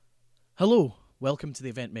Hello, welcome to the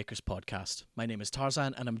Event Makers podcast. My name is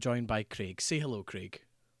Tarzan and I'm joined by Craig. Say hello, Craig.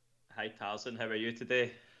 Hi Tarzan, how are you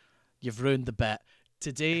today? You've ruined the bit.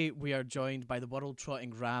 Today we are joined by the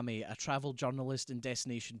world-trotting Ramy, a travel journalist and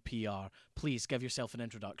destination PR. Please give yourself an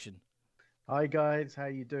introduction. Hi guys, how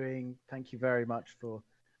are you doing? Thank you very much for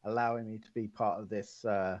allowing me to be part of this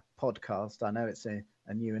podcast. I know it's a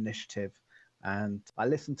new initiative, and I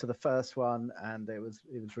listened to the first one, and it was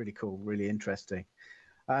really cool, really interesting.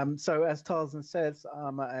 So as Tarzan says,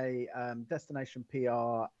 I'm a destination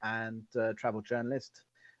PR and travel journalist.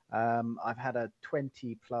 I've had a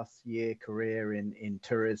 20 plus year career in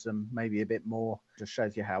tourism, maybe a bit more. Just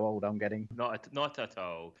shows you how old I'm getting. Not at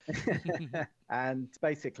all. And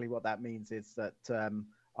basically what that means is that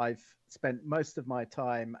I've spent most of my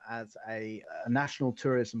time as a national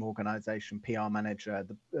tourism organisation PR manager.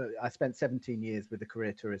 I spent 17 years with the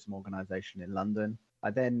Career Tourism Organisation in London. I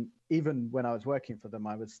then, even when I was working for them,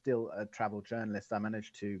 I was still a travel journalist. I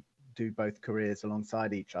managed to do both careers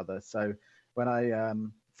alongside each other. So when I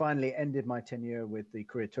finally ended my tenure with the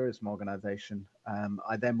Career Tourism Organisation,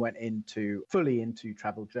 I then went fully into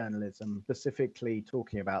travel journalism, specifically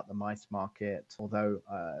talking about the MICE market, although,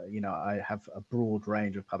 I have a broad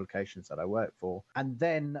range of publications that I work for. And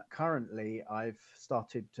then currently I've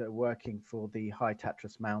started working for the High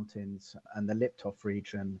Tatras Mountains and the Liptov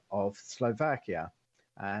region of Slovakia.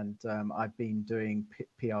 And I've been doing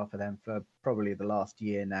PR for them for probably the last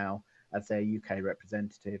year now as their UK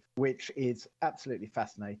representative, which is absolutely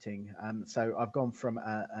fascinating. So I've gone from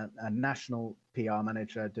a national PR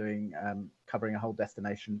manager covering a whole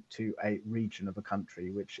destination to a region of a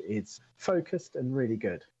country, which is focused and really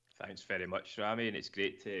good. Thanks very much, Ramy, and it's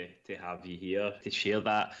great to have you here to share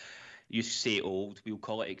that. You say old, we'll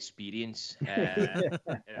call it experience. I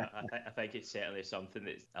think it's certainly something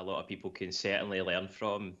that a lot of people can certainly learn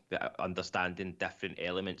from, understanding different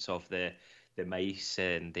elements of the MICE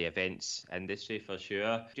and the events industry for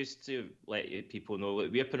sure. Just to let people know,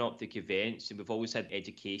 we're Panoptic Events and we've always had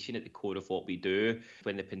education at the core of what we do.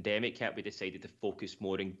 When the pandemic hit, we decided to focus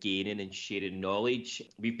more on gaining and sharing knowledge.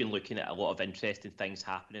 We've been looking at a lot of interesting things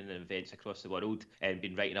happening in events across the world and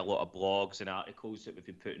been writing a lot of blogs and articles that we've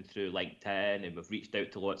been putting through LinkedIn, and we've reached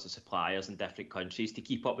out to lots of suppliers in different countries to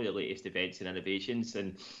keep up with the latest events and innovations.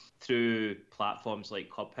 And through platforms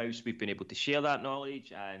like Clubhouse, we've been able to share that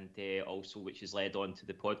knowledge, and also which has led on to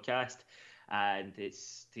the podcast. And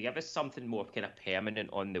it's to give us something more kind of permanent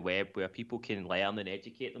on the web where people can learn and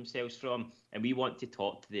educate themselves from. And we want to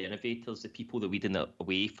talk to the innovators, the people that lead the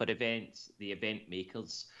way for events, the event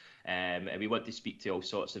makers. And we want to speak to all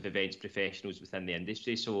sorts of events professionals within the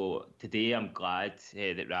industry. So today I'm glad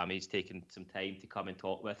that Ramy's taken some time to come and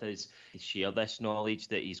talk with us, to share this knowledge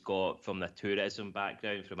that he's got from the tourism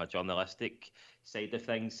background, from a journalistic side of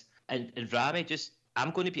things. And Ramy,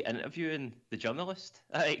 I'm going to be interviewing the journalist.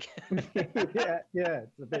 yeah,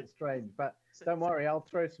 it's a bit strange, but don't worry, I'll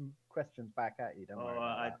throw some questions back at you. Don't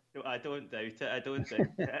worry. I don't doubt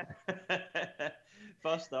it.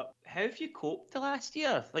 First up, how have you coped the last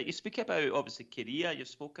year? Like, you speak about obviously Korea, you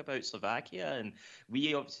spoke about Slovakia, and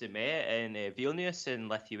we obviously met in Vilnius in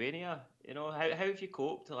Lithuania. You know, how have you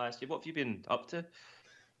coped the last year? What have you been up to?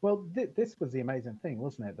 Well, this was the amazing thing,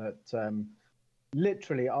 wasn't it? That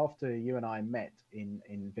literally after you and I met in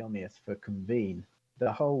Vilnius for Convene,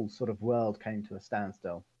 the whole sort of world came to a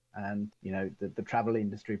standstill, and the travel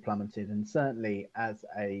industry plummeted. And certainly as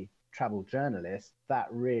a travel journalist, that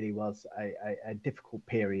really was a difficult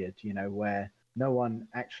period, where no one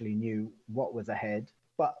actually knew what was ahead.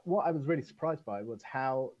 But what I was really surprised by was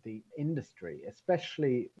how the industry,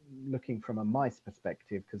 especially looking from a MICE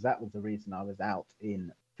perspective, because that was the reason I was out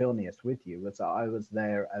in Vilnius with you, was that I was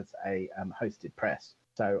there as a hosted press.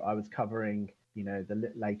 So I was covering,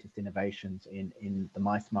 the latest innovations in the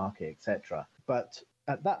MICE market, etc. But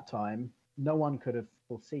at that time, no one could have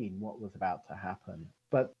foreseen what was about to happen.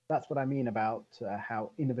 But that's what I mean about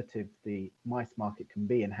how innovative the MICE market can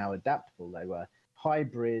be and how adaptable they were.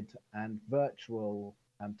 Hybrid and virtual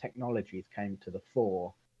technologies came to the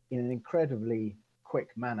fore in an incredibly quick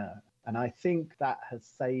manner. And I think that has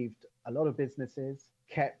saved a lot of businesses,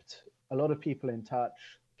 kept a lot of people in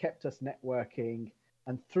touch, kept us networking.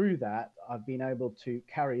 And through that, I've been able to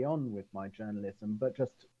carry on with my journalism, but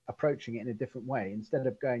just approaching it in a different way. Instead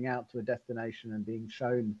of going out to a destination and being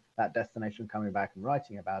shown that destination, coming back and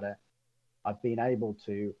writing about it, I've been able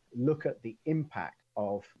to look at the impact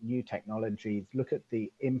of new technologies, look at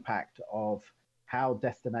the impact of how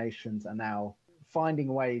destinations are now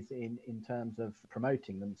finding ways in terms of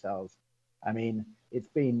promoting themselves. I mean, it's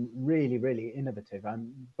been really, really innovative.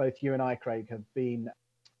 And both you and I, Craig, have been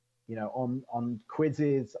on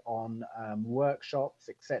quizzes, on workshops,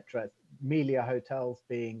 etc. Melia Hotels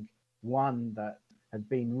being one that has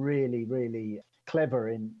been really, really clever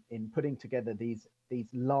in putting together these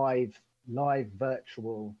live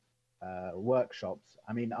virtual workshops.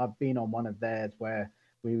 I mean, I've been on one of theirs where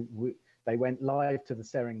they went live to the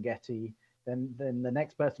Serengeti. Then the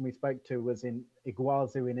next person we spoke to was in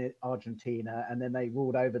Iguazu in Argentina, and then they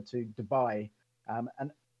rolled over to Dubai.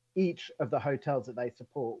 And each of the hotels that they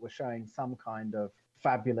support were showing some kind of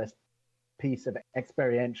fabulous piece of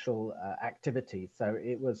experiential activity. So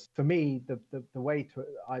it was, for me, the way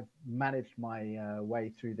I've managed my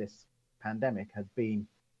way through this pandemic has been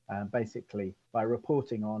basically by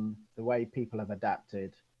reporting on the way people have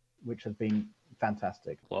adapted, which has been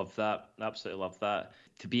fantastic. Love that. Absolutely love that.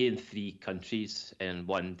 To be in 3 countries in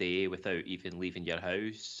one day without even leaving your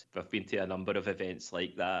house. I've been to a number of events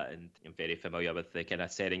like that, and I'm very familiar with the kind of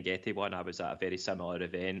Serengeti one. I was at a very similar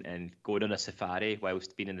event, and going on a safari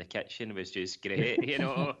whilst being in the kitchen was just great,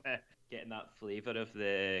 getting that flavour of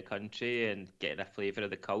the country and getting a flavour of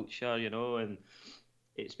the culture, and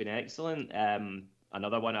it's been excellent.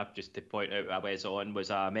 Another one, just to point out, I was on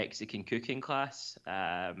was a Mexican cooking class,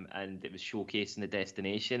 and it was showcasing the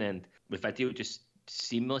destination, and the video just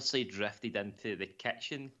seamlessly drifted into the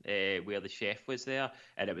kitchen where the chef was there,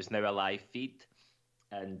 and it was now a live feed,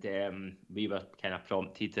 and we were kind of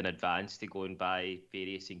prompted in advance to go and buy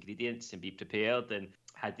various ingredients and be prepared, and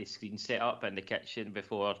had the screen set up in the kitchen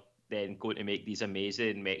before then going to make these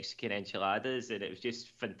amazing Mexican enchiladas, and it was just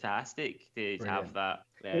fantastic to have that.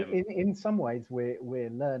 In some ways, we're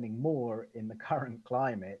learning more in the current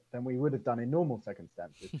climate than we would have done in normal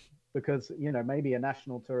circumstances, because maybe a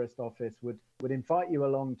national tourist office would invite you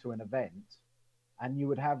along to an event, and you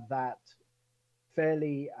would have that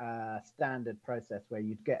fairly standard process where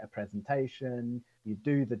you'd get a presentation, you'd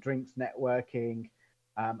do the drinks networking,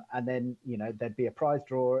 and then there'd be a prize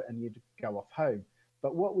draw, and you'd go off home.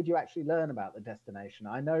 But what would you actually learn about the destination?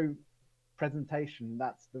 I know presentation,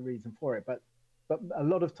 that's the reason for it, but a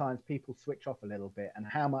lot of times people switch off a little bit, and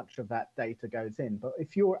how much of that data goes in. But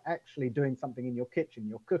if you're actually doing something in your kitchen,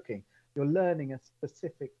 you're cooking, you're learning a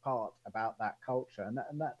specific part about that culture, and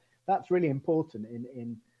that's really important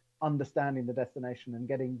in understanding the destination and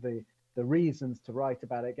getting the reasons to write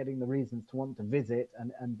about it, getting the reasons to want to visit,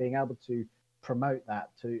 and being able to promote that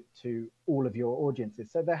to all of your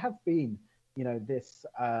audiences. So there has been this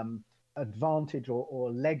advantage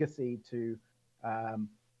or legacy to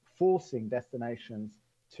forcing destinations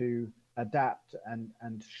to adapt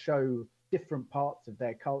and show different parts of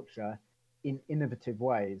their culture in innovative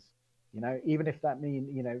ways. Even if that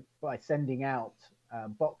means, by sending out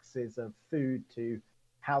boxes of food to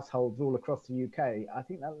households all across the UK, I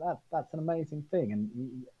think that's an amazing thing.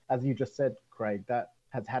 And as you just said, Craig, that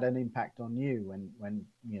has had an impact on you when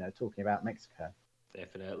talking about Mexico.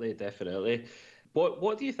 Definitely.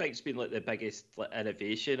 What do you think's been like the biggest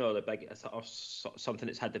innovation or the biggest or something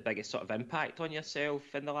that's had the biggest sort of impact on yourself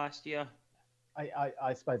in the last year?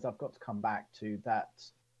 I suppose I've got to come back to that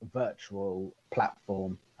virtual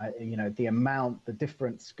platform. The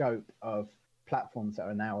different scope of platforms that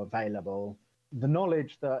are now available, the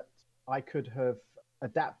knowledge that I could have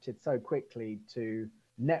adapted so quickly to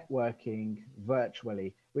networking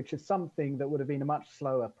virtually, which is something that would have been a much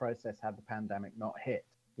slower process had the pandemic not hit.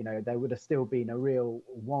 There would have still been a real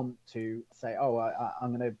want to say,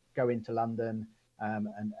 I'm going to go into London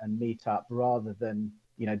and meet up, rather than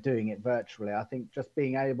doing it virtually. I think just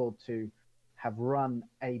being able to have run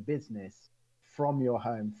a business from your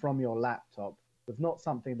home, from your laptop, was not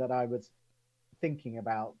something that I was thinking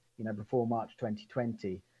about before March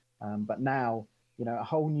 2020, but now a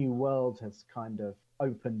whole new world has kind of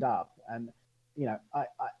opened up, and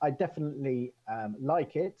I definitely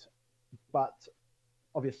like it, but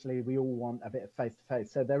obviously we all want a bit of face to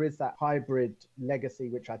face. So there is that hybrid legacy,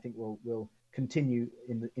 which I think will continue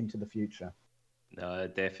into the future. No,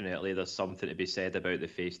 definitely. There's something to be said about the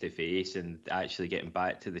face to face and actually getting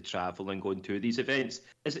back to the travel and going to these events.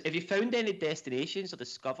 Have you found any destinations or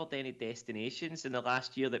discovered any destinations in the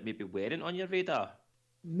last year that maybe weren't on your radar?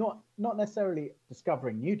 Not necessarily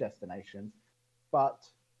discovering new destinations, but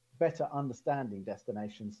better understanding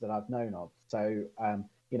destinations that I've known of. So,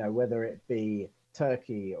 whether it be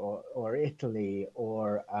Turkey or Italy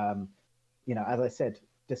or, as I said,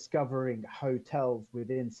 discovering hotels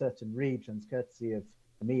within certain regions, courtesy of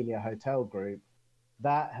Amelia Hotel Group,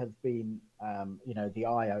 that has been, the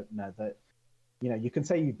eye-opener that, you can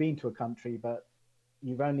say you've been to a country, but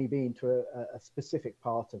you've only been to a specific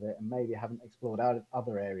part of it and maybe haven't explored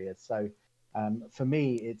other areas. So for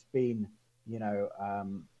me, it's been,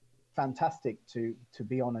 fantastic to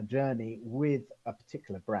be on a journey with a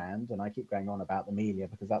particular brand, and I keep going on about the Melia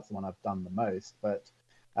because that's the one I've done the most. But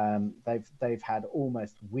they've had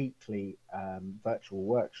almost weekly virtual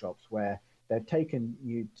workshops where they've taken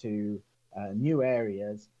you to new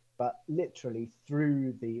areas, but literally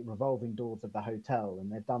through the revolving doors of the hotel,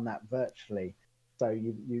 and they've done that virtually. So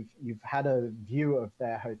you've had a view of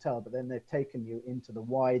their hotel, but then they've taken you into the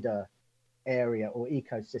wider area or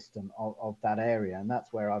ecosystem of that area, and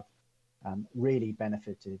that's where I've really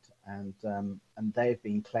benefited, and they've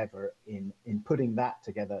been clever in putting that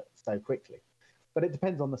together so quickly. But it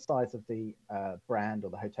depends on the size of the brand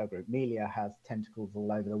or the hotel group. Melia has tentacles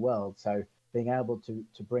all over the world, so being able to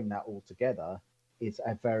bring that all together is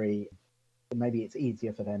maybe it's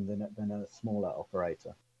easier for them than a smaller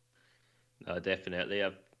operator. No, definitely.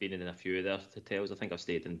 I've been in a few of their hotels. I think I've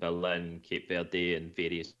stayed in Berlin, Cape Verde, and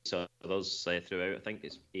various others throughout. I think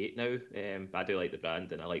it's 8 now. I do like the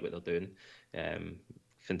brand, and I like what they're doing.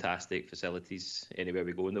 Fantastic facilities anywhere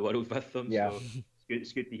we go in the world with them. Yeah. So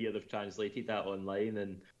it's good to hear they've translated that online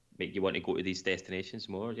and make you want to go to these destinations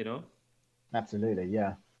more, you know? Absolutely,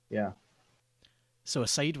 yeah. So a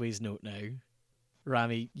sideways note now.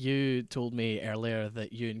 Ramy, you told me earlier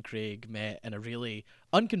that you and Craig met in a really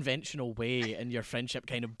unconventional way, and your friendship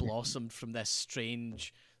kind of blossomed from this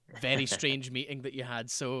very strange meeting that you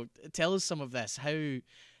had. So tell us some of this. How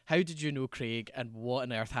did you know Craig, and what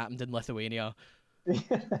on earth happened in Lithuania?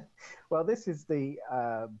 Well, this is the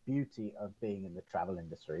beauty of being in the travel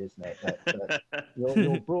industry, isn't it? That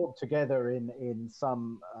you're brought together in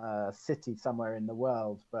some city somewhere in the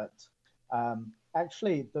world, but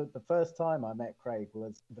actually, the first time I met Craig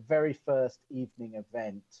was the very first evening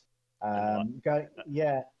event. I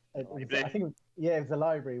think it was the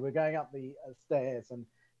library. We're going up the stairs,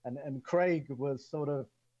 and Craig was sort of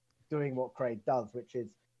doing what Craig does, which is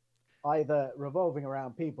either revolving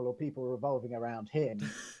around people or people revolving around him.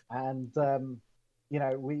 And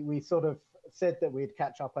we sort of said that we'd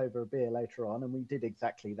catch up over a beer later on, and we did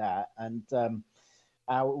exactly that. And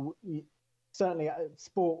certainly,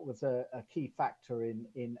 sport was a key factor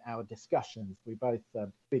in our discussions. We both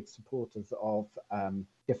are big supporters of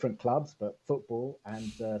different clubs, but football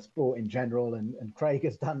and sport in general. And Craig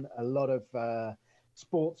has done a lot of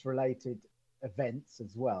sports-related events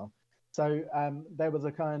as well. So there was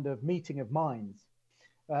a kind of meeting of minds.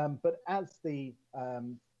 But as the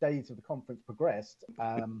days of the conference progressed,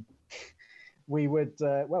 we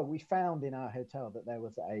found in our hotel that there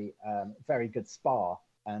was a very good spa,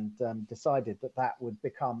 and decided that would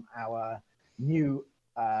become our new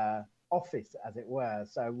office, as it were.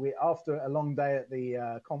 So after a long day at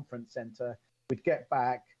the conference center, we'd get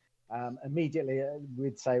back immediately.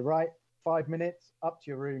 We'd say, right, 5 minutes up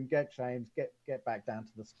to your room, get changed, get back down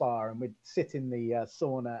to the spa, and we'd sit in the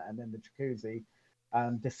sauna and then the jacuzzi,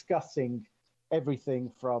 discussing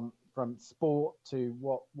everything from sport to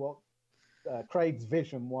what Craig's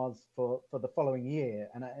vision was for the following year.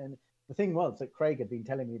 And the thing was that Craig had been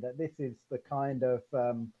telling me that this is the kind of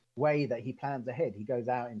way that he plans ahead. He goes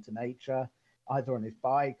out into nature, either on his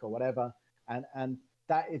bike or whatever, and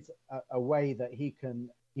that is a way that he can,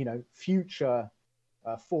 future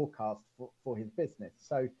forecast for his business.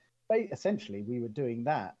 So essentially, we were doing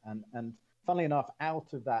that, and funnily enough,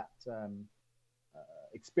 out of that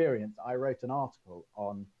experience, I wrote an article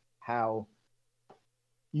on how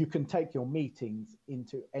you can take your meetings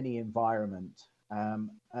into any environment.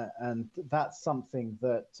 And that's something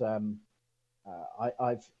that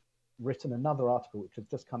I've written another article which has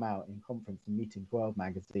just come out in Conference and Meetings World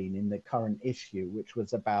magazine in the current issue, which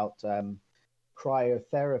was about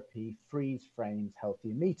cryotherapy freeze frames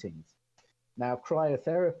healthier meetings. Now,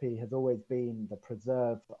 cryotherapy has always been the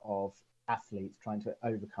preserve of athletes trying to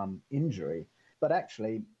overcome injury, but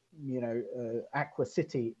actually, Aqua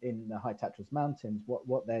City in the High Tatras Mountains,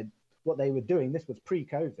 what they were doing, this was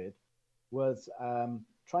pre-COVID, was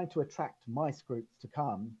trying to attract mice groups to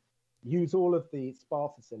come, use all of the spa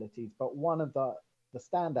facilities, but one of the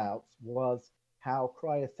standouts was how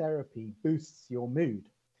cryotherapy boosts your mood.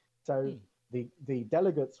 So the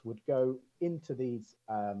delegates would go into these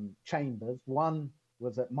chambers. One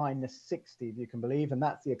was at -60, if you can believe, and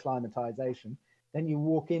that's the acclimatization. Then you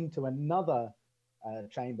walk into another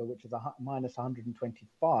chamber, which is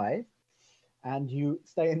 -125, and you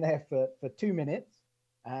stay in there for 2 minutes,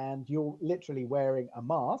 and you're literally wearing a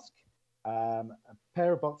mask, a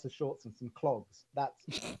pair of boxer shorts, and some clogs. That's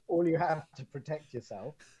all you have to protect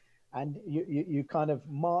yourself. And you kind of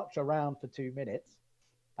march around for 2 minutes,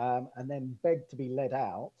 and then beg to be let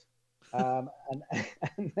out.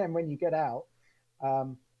 And then when you get out,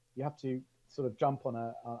 you have to sort of jump on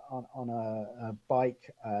a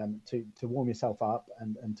bike to warm yourself up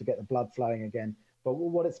and to get the blood flowing again. But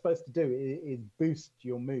what it's supposed to do is boost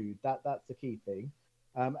your mood. That's the key thing.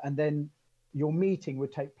 And then your meeting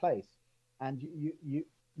would take place, and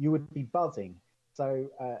you would be buzzing. So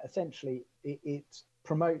essentially, it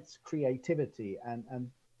promotes creativity.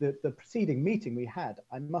 And the preceding meeting we had,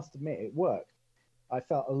 I must admit, it worked. I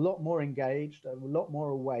felt a lot more engaged, a lot more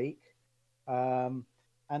awake, and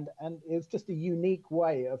it was just a unique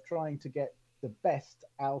way of trying to get the best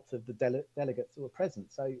out of the delegates who were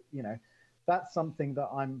present. So that's something that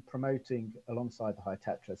I'm promoting alongside the High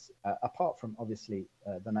Tetris, apart from obviously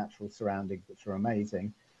the natural surroundings, which are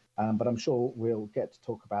amazing. But I'm sure we'll get to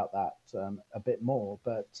talk about that a bit more.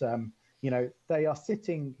 But, they are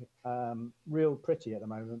sitting real pretty at the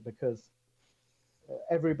moment because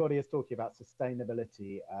everybody is talking about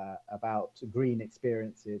sustainability, about green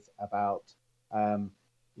experiences, about,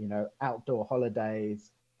 outdoor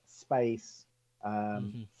holidays, space,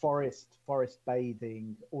 forest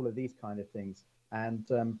bathing, all of these kind of things. And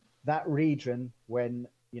that region, when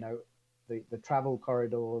the travel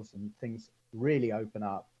corridors and things really open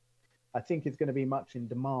up, I think it's going to be much in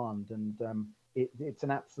demand. And it's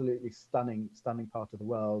an absolutely stunning part of the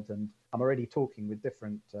world. And I'm already talking with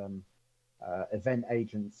different event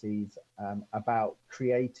agencies about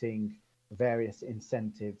creating various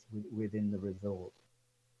incentives within the resort.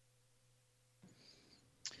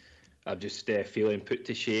 I'm just feeling put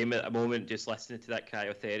to shame at the moment, just listening to that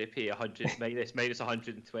cryotherapy. 100 minus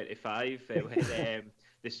 125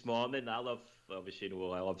 this morning. I love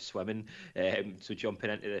swimming. So jumping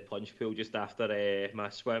into the plunge pool just after my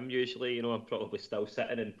swim, usually, I'm probably still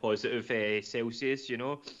sitting in positive Celsius. Doing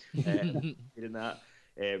that.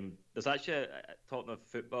 There's actually, talking of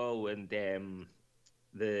football and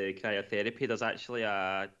the cryotherapy, there's actually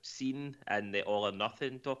a scene in the All or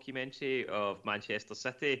Nothing documentary of Manchester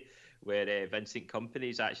City where Vincent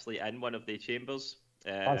Kompany's actually in one of the chambers.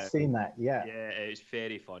 I've seen that, yeah. Yeah, it's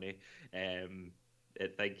very funny. I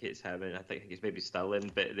think it's him, and I think he's maybe still in,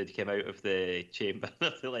 but they came out of the chamber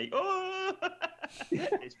and they're like, oh!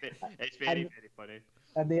 It's very funny.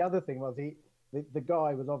 And the other thing was the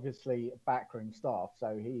guy was obviously backroom staff,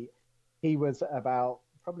 so he was about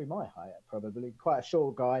probably my height, probably quite a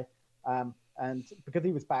short guy, and because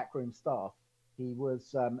he was backroom staff, he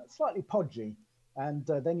was slightly podgy. And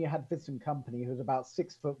then you had Vincent Kompany, who was about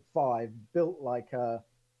 6'5", built like a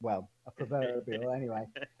proverbial anyway.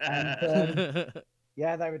 And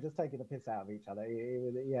yeah, they were just taking the piss out of each other.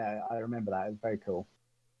 Yeah, I remember that. It was very cool.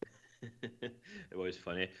 It was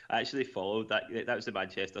funny. I actually followed that. That was the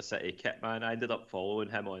Manchester City kit man. I ended up following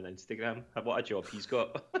him on Instagram. What a job he's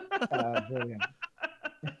got. Brilliant.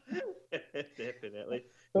 Definitely.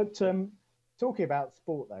 But talking about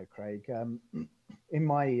sport, though, Craig, in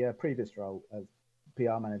my previous role as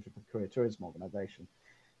PR manager for the Career Tourism Organisation,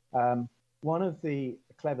 one of the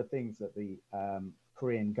clever things that the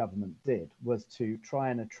Korean government did was to try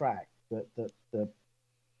and attract the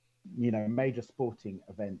major sporting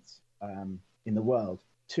events in the world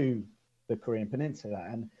to the Korean Peninsula.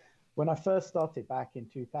 And when I first started back in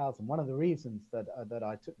 2000, one of the reasons that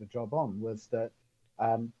I took the job on was that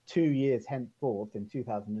 2 years henceforth, in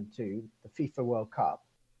 2002, the FIFA World Cup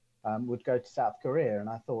would go to South Korea. And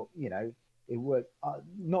I thought, it would,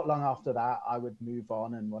 not long after that, I would move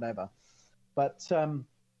on and whatever. But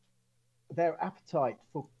their appetite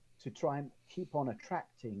to try and keep on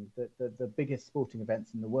attracting the biggest sporting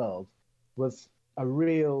events in the world was a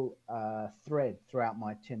real thread throughout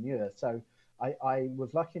my tenure. So I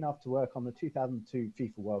was lucky enough to work on the 2002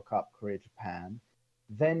 FIFA World Cup, Korea, Japan.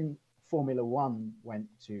 Then Formula One went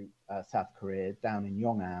to South Korea, down in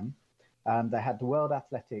Yongam. They had the World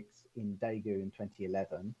Athletics in Daegu in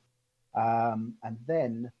 2011. And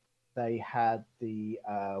then they had the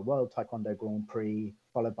World Taekwondo Grand Prix,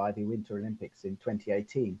 followed by the Winter Olympics in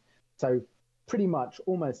 2018. So pretty much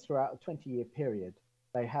almost throughout a 20-year period,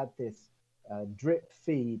 they had this drip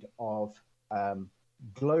feed of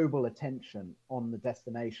global attention on the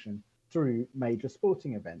destination through major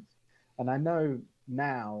sporting events. And I know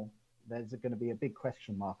now there's going to be a big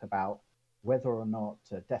question mark about whether or not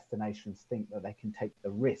destinations think that they can take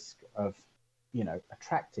the risk of,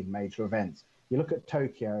 attracting major events. You look at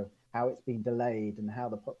Tokyo, how it's been delayed and how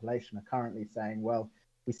the population are currently saying, well,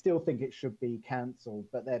 we still think it should be cancelled,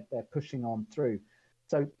 but they're pushing on through.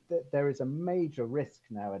 So there is a major risk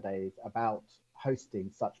nowadays about hosting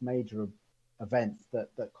such major events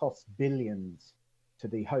that cost billions to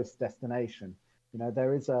the host destination.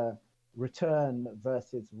 There is a return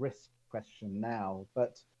versus risk question now,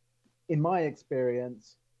 but in my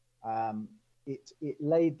experience, it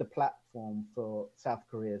laid the platform for South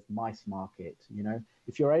Korea's mice market.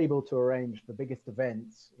 If you're able to arrange the biggest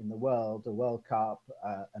events in the world, a World Cup,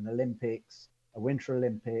 an Olympics, a Winter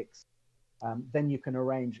Olympics, then you can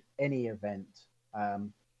arrange any event,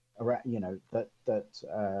 that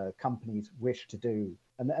companies wish to do,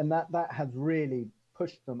 and that has really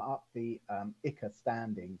pushed them up the ICA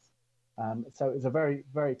standings. So it was a very,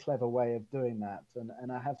 very clever way of doing that,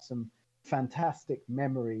 and I have some fantastic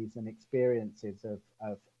memories and experiences of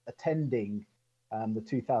attending the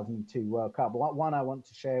 2002 World Cup. One I want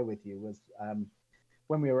to share with you was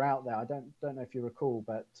when we were out there. I don't know if you recall,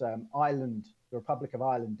 but Ireland, the Republic of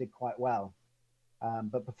Ireland, did quite well.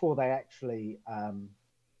 But before they actually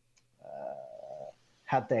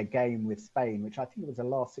had their game with Spain, which I think it was a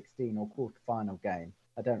last 16 or quarter-final game,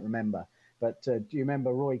 I don't remember. But do you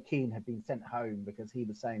remember Roy Keane had been sent home because he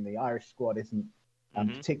was saying the Irish squad isn't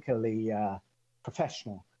particularly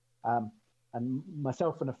professional? And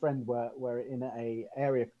myself and a friend were in a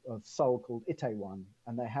area of Seoul called Itaewon,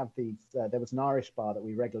 and they have these. There was an Irish bar that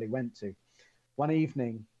we regularly went to. One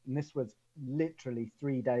evening, and this was literally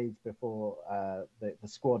 3 days before the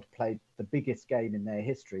squad played the biggest game in their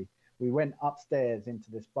history. We went upstairs into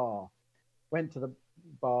this bar, went to the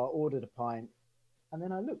bar, ordered a pint, and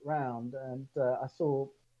then I looked round and I saw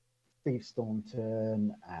Steve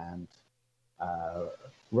Staunton and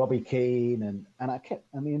Robbie Keane and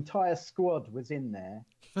the entire squad was in there.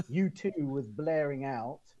 U2 was blaring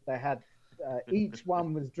out. They had each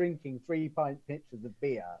one was drinking 3-pint pitchers of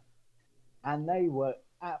beer, and they were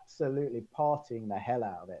absolutely partying the hell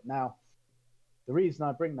out of it. Now, the reason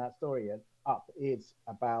I bring that story up is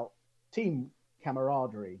about team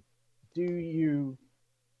camaraderie.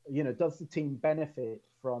 Does the team benefit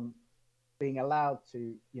from being allowed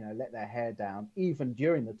to, let their hair down even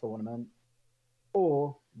during the tournament?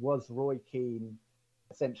 Or was Roy Keane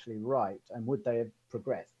essentially right, and would they have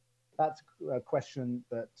progressed? That's a question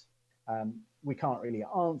that we can't really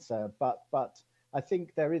answer, but I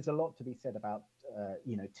think there is a lot to be said about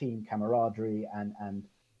team camaraderie and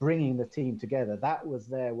bringing the team together. That was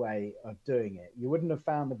their way of doing it. You wouldn't have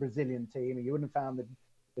found the Brazilian team, or you wouldn't have found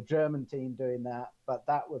the German team doing that, but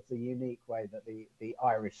that was the unique way that the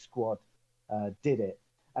Irish squad did it.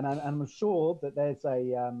 And I'm sure that there's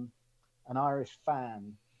an Irish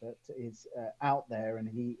fan that is out there, and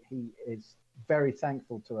he is very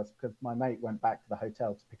thankful to us, because my mate went back to the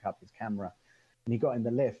hotel to pick up his camera, and he got in the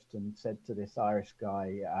lift and said to this Irish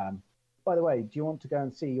guy, by the way, do you want to go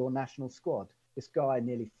and see your national squad? This guy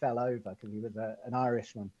nearly fell over because he was an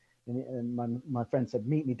Irishman, and my friend said,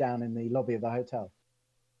 meet me down in the lobby of the hotel.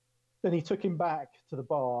 Then he took him back to the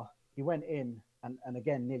bar. He went in and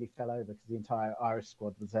again nearly fell over because the entire Irish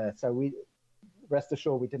squad was there. So rest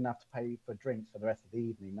assured, we didn't have to pay for drinks for the rest of the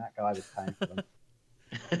evening. That guy was paying for them.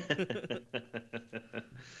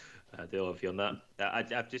 I do love hearing that.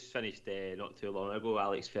 I've just finished not too long ago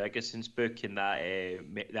Alex Ferguson's book, and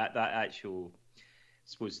that actual, I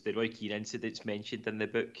suppose, the Roy Keane incident's mentioned in the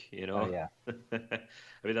book. Oh, yeah. I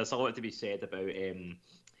mean, there's a lot to be said about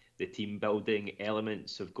the team building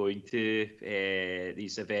elements of going to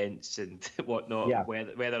these events and whatnot. Yeah.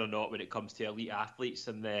 Whether or not, when it comes to elite athletes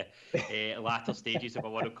in the latter stages of a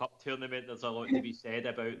World Cup tournament, there's a lot to be said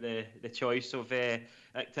about the choice of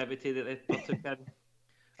activity that they partook in.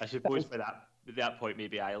 I suppose by that point,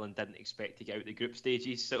 maybe Ireland didn't expect to get out the group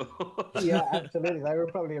stages. So yeah, absolutely, they were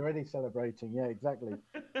probably already celebrating. Yeah, exactly.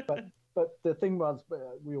 But the thing was,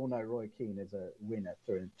 we all know Roy Keane is a winner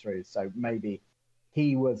through and through. So maybe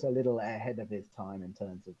he was a little ahead of his time in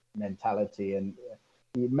terms of mentality, and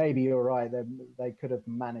maybe you're right. They could have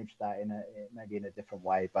managed that in a different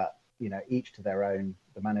way. But each to their own.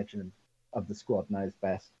 The manager of the squad knows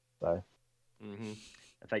best. So. Mm-hmm.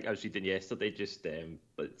 I think I was reading yesterday, just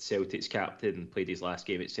Celtic's captain played his last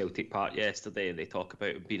game at Celtic Park yesterday, and they talk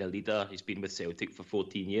about him being a leader. He's been with Celtic for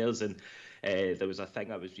 14 years, and there was a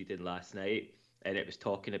thing I was reading last night, and it was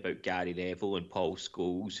talking about Gary Neville and Paul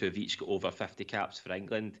Scholes, who have each got over 50 caps for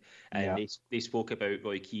England, and they spoke about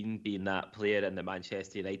Roy Keane being that player in the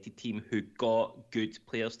Manchester United team who got good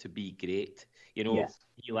players to be great. Yes.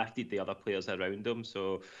 He lifted the other players around him.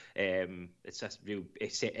 So it's this real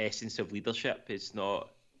essence of leadership. It's not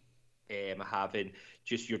having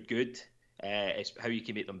just you're good. It's how you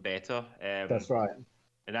can make them better. That's right.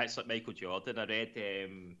 And that's like Michael Jordan. I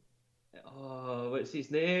read, what's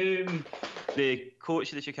his name? The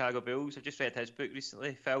coach of the Chicago Bulls. I just read his book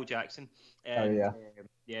recently, Phil Jackson. And,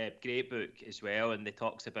 great book as well. And he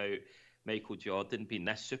talks about Michael Jordan being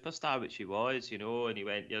this superstar, which he was, and he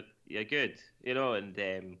went, you're good,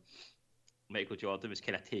 and Michael Jordan was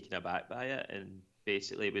kind of taken aback by it, and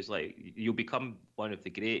basically was like, you'll become one of the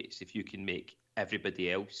greats if you can make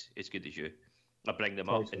everybody else as good as you, or bring them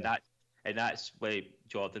up, Totally. and that's why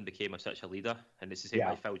Jordan became such a leader, and it's the same Yeah.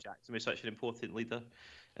 why Phil Jackson was such an important leader.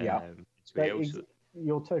 Yeah. As well. So,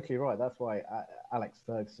 You're totally right. That's why Alex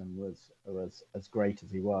Ferguson was as great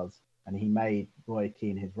as he was, and he made Roy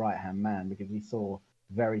Keane his right hand man because he saw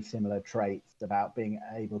very similar traits about being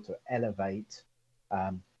able to elevate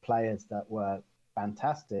players that were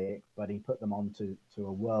fantastic, but he put them onto a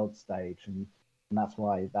world stage, and that's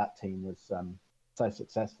why that team was so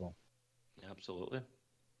successful.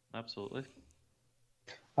 absolutely.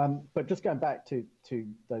 But just going back to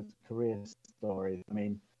those career stories, I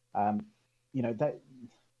mean, the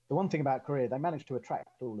one thing about Korea, they managed to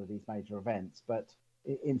attract all of these major events, but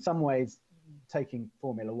in some ways, taking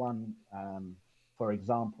Formula One, for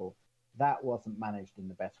example, that wasn't managed in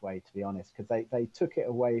the best way, to be honest, because they took it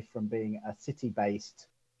away from being a city-based,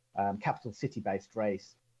 capital city-based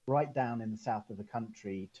race right down in the south of the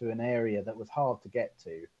country to an area that was hard to get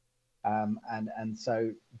to. And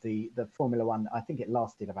so the Formula One, I think it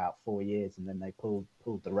lasted about 4 years, and then they pulled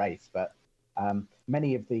the race. But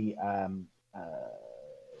many of the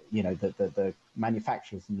the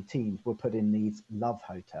manufacturers and the teams were put in these love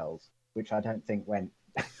hotels, which I don't think went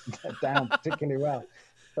down particularly well.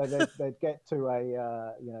 So they'd get to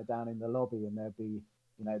a down in the lobby, and there'd be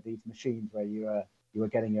these machines where you were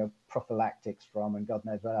getting your prophylactics from, and God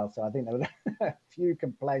knows what else. So I think there were a few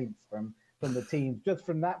complaints from the teams just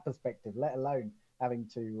from that perspective, let alone having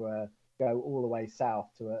to go all the way south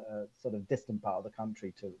to a sort of distant part of the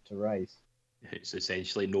country to race. It's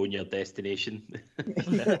essentially knowing your destination.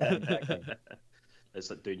 Yeah, exactly. It's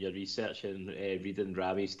like doing your research and reading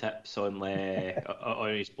Ramy's tips on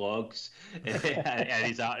his blogs and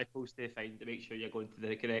his articles to make sure you're going to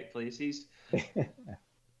the correct places.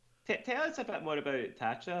 Tell us a bit more about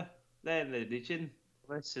Tatra, then, the region,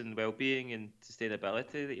 and well-being and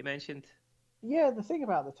sustainability that you mentioned. Yeah, the thing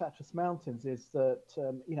about the Tatras Mountains is that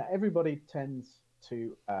everybody tends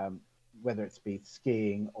to, whether it's be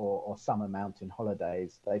skiing or summer mountain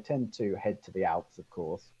holidays, they tend to head to the Alps, of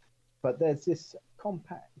course. But there's this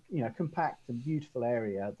compact and beautiful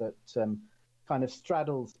area that kind of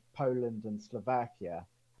straddles Poland and Slovakia,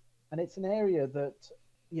 and it's an area that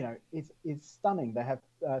is stunning. They have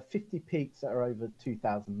 50 peaks that are over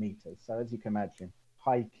 2,000 meters. So as you can imagine,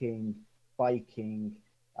 hiking, biking,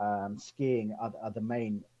 skiing are the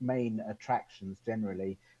main attractions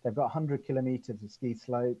generally. They've got 100 kilometers of ski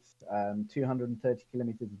slopes, 230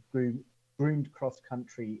 kilometers of groomed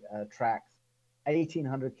cross-country tracks,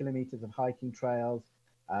 1,800 kilometers of hiking trails,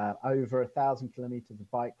 over 1,000 kilometers of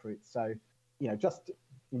bike routes. So, just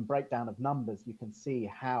in breakdown of numbers, you can see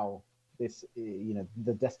how this,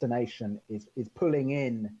 the destination is pulling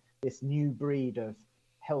in this new breed of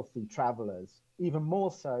healthy travelers, even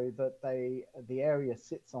more so that the area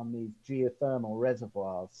sits on these geothermal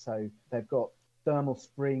reservoirs. So they've got thermal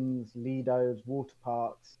springs, lidos, water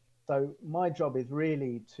parks. So my job is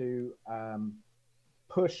really to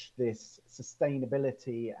push this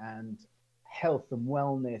sustainability and health and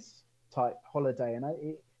wellness type holiday.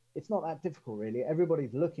 And it's not that difficult, really.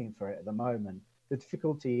 Everybody's looking for it at the moment. The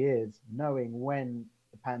difficulty is knowing when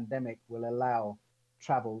the pandemic will allow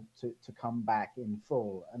travel to come back in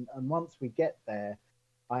full. And once we get there,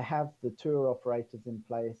 I have the tour operators in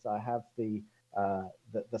place. I have the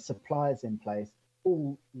suppliers in place,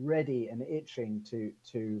 all ready and itching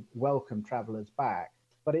to welcome travelers back.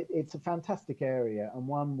 But it's a fantastic area, and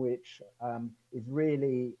one which is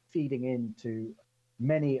really feeding into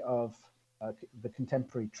many of the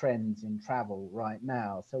contemporary trends in travel right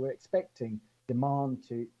now. So we're expecting demand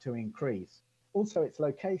to increase. Also, its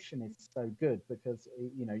location is so good because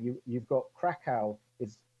you've got Krakow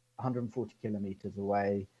is 140 kilometers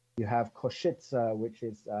away. You have Košice, which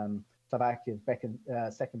is Slovakia's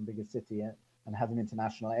second biggest city and has an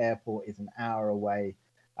international airport, is an hour away.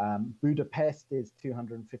 Budapest is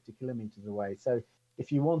 250 kilometers away. So if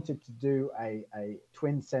you wanted to do a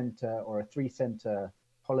twin center or a 3-center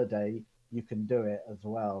holiday, you can do it as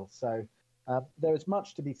well. So there is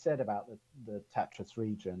much to be said about the Tatras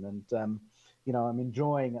region, and I'm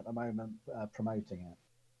enjoying at the moment promoting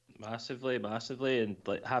it. Massively, and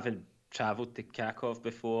like having travelled to Krakow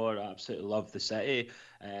before, I absolutely love the city.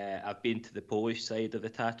 I've been to the Polish side of the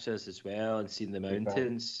Tatras as well and seen the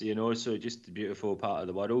mountains, so just a beautiful part of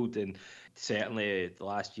the world. And certainly the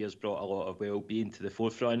last year's brought a lot of well-being to the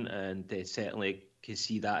forefront, and certainly can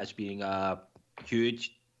see that as being a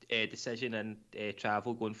huge decision in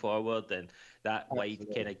travel going forward, and that wide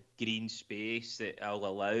kind of green space that will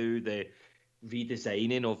allow the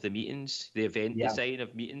redesigning of the meetings, the event design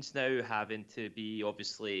of meetings now having to be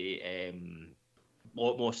obviously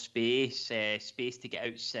lot more space, space to get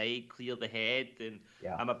outside, clear the head, and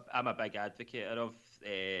Yeah. I'm a big advocate of,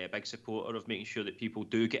 a big supporter of making sure that people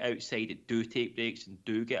do get outside, and do take breaks, and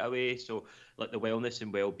do get away. So like the wellness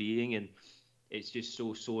and well-being, and it's just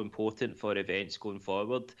so important for events going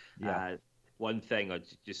forward. Yeah. One thing that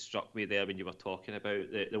just struck me there when you were talking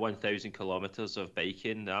about the 1,000 kilometers of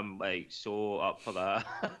biking. I'm like so up for that.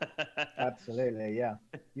 Absolutely, yeah.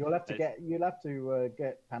 You'll have to get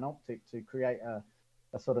Panoptic to create a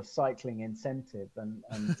sort of cycling incentive,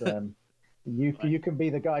 and you can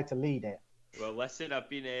be the guy to lead it. Well, listen, I've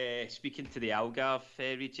been speaking to the Algarve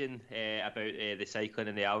region about the cycling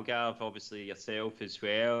in the Algarve, obviously yourself as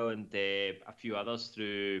well, and a few others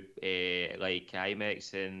through like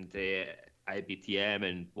IMEX and IBTM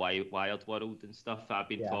and Wired World and stuff. I've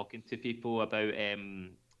been talking to people about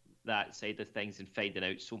that side of things and finding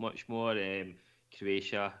out so much more.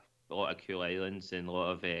 Croatia, a lot of cool islands and a lot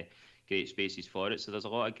of great spaces for it. So there's a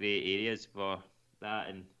lot of great areas for that,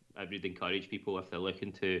 and I would encourage people, if they're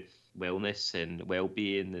looking to wellness and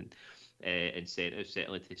well-being and incentives,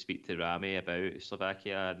 certainly to speak to Ramy about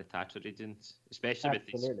Slovakia and the Tatra regions, especially with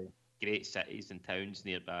these great cities and towns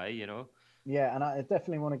nearby, you know. Yeah, and I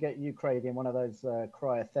definitely want to get you, Craig, in one of those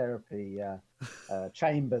cryotherapy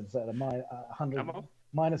chambers at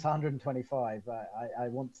minus 125. I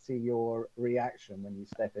want to see your reaction when you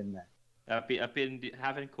step in there. I've been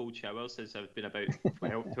having cold showers since I've been about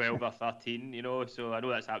 12 or 13, you know. So I know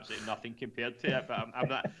that's absolutely nothing compared to it, but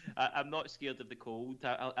I'm not scared of the cold.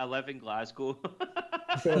 I live in Glasgow.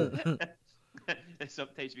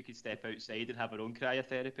 Sometimes we can step outside and have our own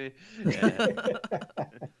cryotherapy.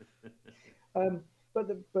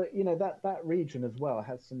 But you know that region as well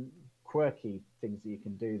has some quirky things that you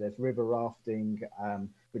can do. There's river rafting,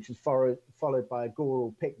 which is followed by a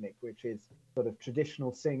choral picnic, which is sort of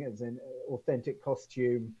traditional singers in authentic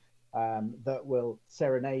costume that will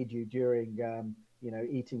serenade you during,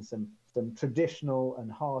 eating some traditional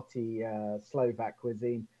and hearty Slovak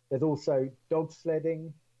cuisine. There's also dog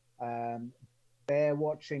sledding, bear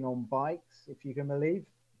watching on bikes, if you can believe.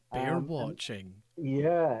 Bear watching.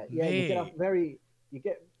 Yeah. You get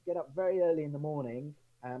up very early in the morning,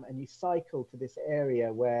 and you cycle to this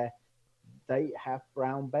area where they have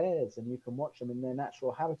brown bears, and you can watch them in their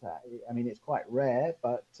natural habitat. I mean, it's quite rare,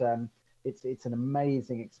 but it's an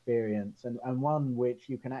amazing experience, and one which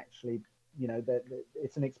you can actually,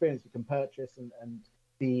 it's an experience you can purchase and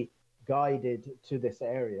be guided to this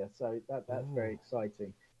area. So that's very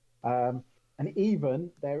exciting. And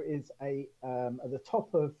even there is at the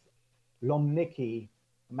top of Lomniki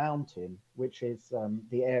mountain, which is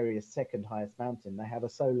the area's second highest mountain, they have a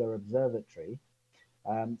solar observatory.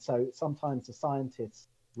 So sometimes the scientists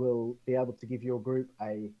will be able to give your group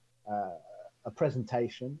a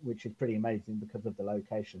presentation, which is pretty amazing because of the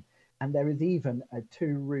location. And there is even a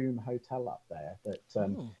 2-room hotel up there that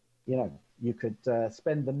you could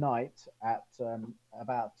spend the night at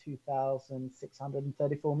about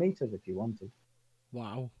 2,634 meters if you wanted.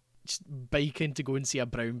 Wow. Just biking to go and see a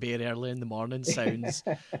brown bear early in the morning sounds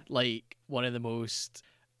like one of the most,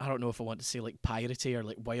 I don't know if I want to say like piratey or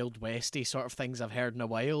like Wild Westy sort of things I've heard in a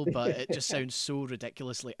while, but it just sounds so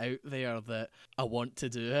ridiculously out there that I want to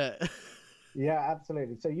do it. Yeah,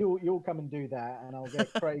 absolutely. So you'll come and do that, and I'll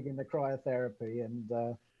get Craig in the cryotherapy, and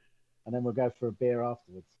then we'll go for a beer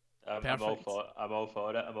afterwards. I'm all for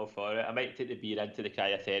it. I might take the beer into the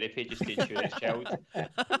cryotherapy just to ensure it's chilled.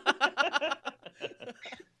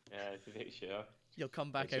 Yeah, to make sure. You'll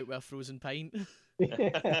come back out with a frozen pint.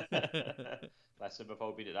 Listen, we've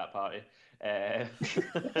all been at that party.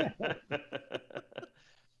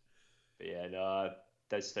 But yeah, no, it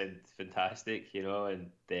does sound fantastic,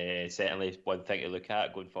 and certainly one thing to look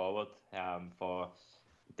at going forward for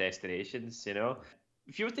destinations,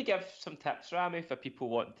 If you were to give some tips, Ramy, for people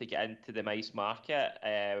wanting to get into the mice market,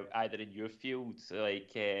 either in your field,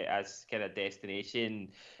 like as kind of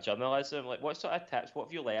destination journalism, like what sort of tips, what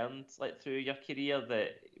have you learned like through your career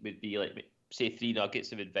that would be like, say, 3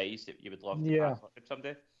 nuggets of advice that you would love to pass on to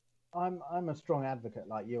somebody? I'm a strong advocate,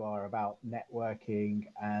 like you are, about networking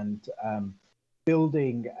and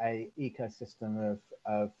building a ecosystem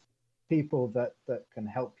of people that can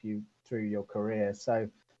help you through your career. So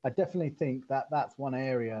I definitely think that that's one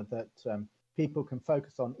area that people can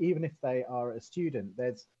focus on, even if they are a student.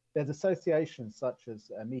 There's associations such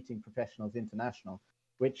as Meeting Professionals International,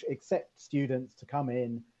 which accept students to come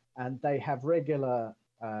in, and they have regular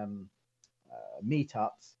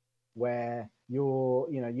meetups where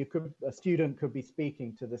a student could be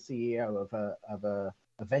speaking to the CEO of a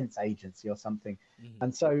events agency or something,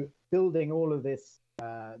 and so building all of these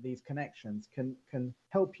connections can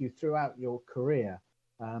help you throughout your career.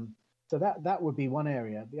 So that would be one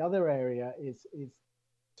area. The other area is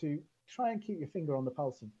to try and keep your finger on the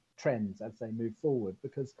pulse of trends as they move forward,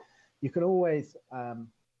 because you can always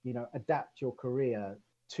adapt your career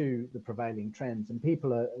to the prevailing trends. And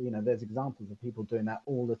people are, there's examples of people doing that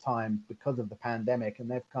all the time because of the pandemic,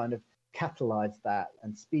 and they've kind of catalyzed that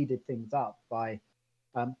and speeded things up by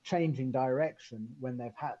changing direction when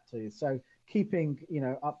they've had to. So keeping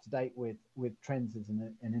up to date with trends is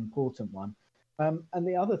an important one. And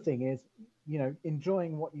the other thing is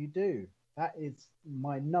enjoying what you do. That is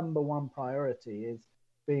my number one priority, is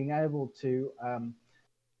being able to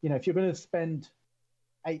if you're going to spend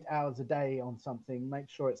 8 hours a day on something, make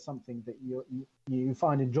sure it's something that you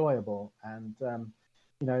find enjoyable. And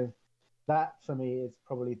that for me is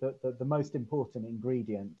probably the most important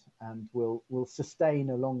ingredient, and will sustain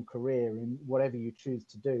a long career in whatever you choose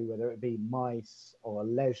to do, whether it be mice or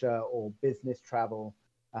leisure or business travel.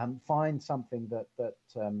 Find something that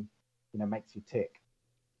makes you tick.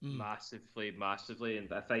 Massively,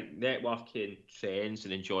 and I think networking, trends,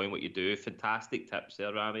 and enjoying what you do, fantastic tips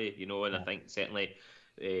there, Ramy. And I think certainly,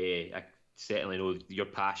 I certainly know your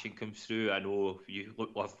passion comes through. I know you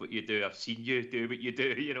love what you do. I've seen you do what you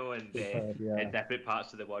do, in different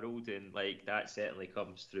parts of the world, and like that certainly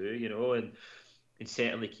comes through, and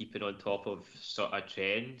certainly keeping on top of sort of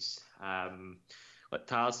trends. Like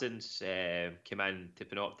Tarzan's came in to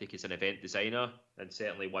Panoptic as an event designer, and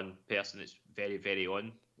certainly one person that's very, very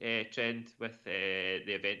on trend with the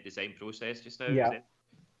event design process just now. Yeah.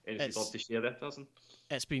 Anything you'd love to share there, Tarzan?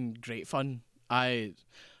 It's been great fun.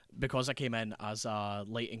 Because I came in as a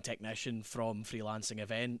lighting technician from freelancing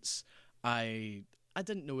events, I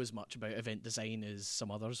didn't know as much about event design as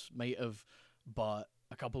some others might have, but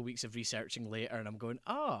a couple of weeks of researching later, and I'm going,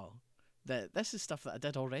 this is stuff that I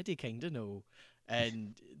did already kind of know.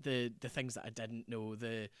 And the things that I didn't know,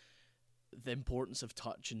 the importance of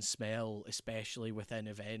touch and smell, especially within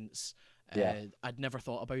events. I'd never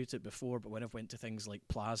thought about it before, but when I've went to things like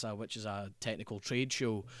Plaza, which is a technical trade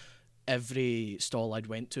show, every stall I'd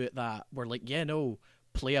went to at that were like,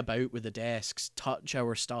 play about with the desks, touch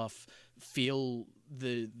our stuff, feel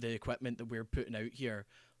the equipment that we're putting out here,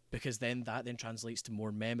 because then that translates to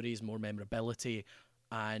more memories, more memorability,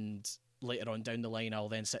 and later on down the line I'll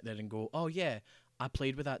then sit there and go, I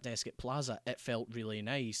played with that desk at Plaza, it felt really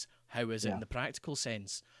nice. How is it in the practical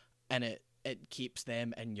sense? And it keeps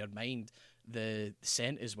them in your mind. The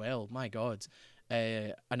scent as well, my God.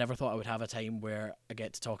 I never thought I would have a time where I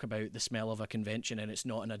get to talk about the smell of a convention, and it's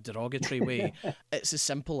not in a derogatory way. It's as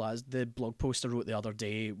simple as the blog post I wrote the other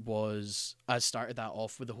day was, I started that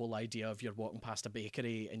off with the whole idea of you're walking past a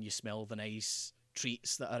bakery and you smell the nice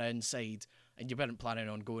treats that are inside, and you weren't planning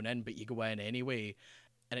on going in, but you go in anyway.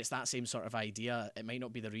 And it's that same sort of idea. It might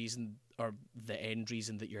not be the reason or the end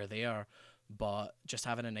reason that you're there, but just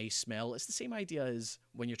having a nice smell. It's the same idea as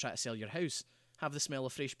when you're trying to sell your house. Have the smell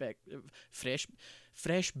of fresh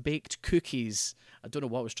baked cookies. I don't know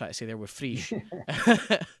what I was trying to say there with fresh.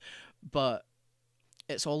 But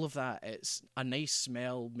it's all of that. It's a nice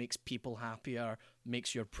smell, makes people happier,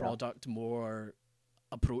 makes your product more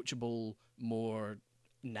approachable, more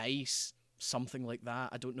nice, something like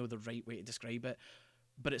that. I don't know the right way to describe it,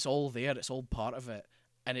 but it's all there. It's all part of it.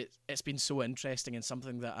 And it's been so interesting, and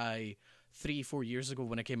something that 3-4 years ago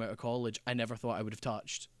when I came out of college, I never thought I would have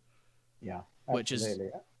touched. Yeah, which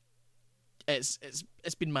absolutely. It's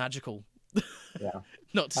been magical. Yeah.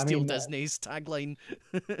 Not to steal Disney's tagline.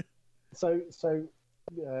 So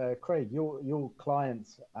Craig, your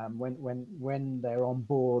clients, when they're on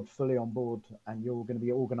board, fully on board, and you're going to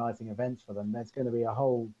be organising events for them, there's going to be a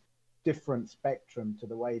whole different spectrum to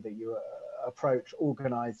the way that you approach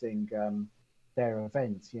organising their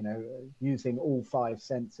events. Using all 5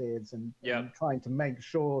 senses and trying to make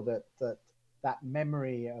sure that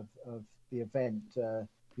memory of the event,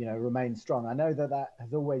 remains strong. I know that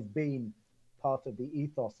has always been part of the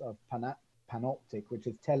ethos of Panoptic, which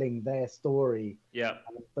is telling their story,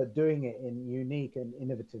 but doing it in unique and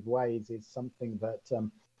innovative ways is something that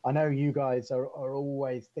I know you guys are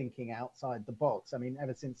always thinking outside the box. I mean,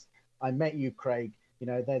 ever since I met you, Craig,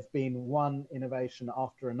 there's been one innovation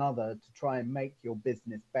after another to try and make your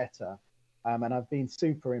business better. And I've been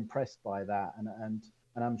super impressed by that. And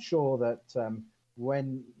I'm sure that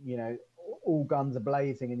when, all guns are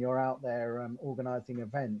blazing and you're out there organizing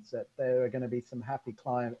events, that there are going to be some happy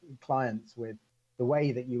clients with the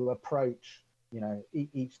way that you approach,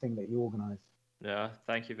 each thing that you organize. Yeah,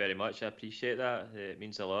 thank you very much. I appreciate that. It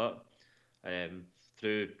means a lot.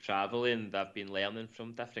 Through traveling, I've been learning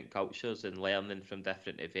from different cultures and learning from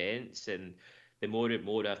different events, and the more and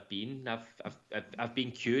more I've been, I've been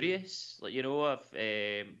curious. Like, I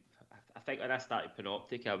think when I started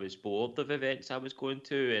Panoptic, I was bored of events I was going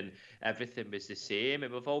to, and everything was the same.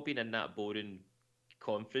 And we've all been in that boring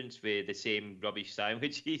conference with the same rubbish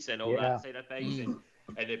sandwiches and all Yeah. that side of things.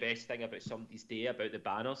 And the best thing about somebody's day about the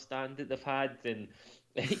banner stand that they've had, and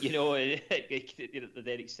you know,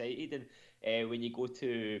 they're excited. And when you go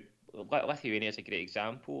to Lithuania is a great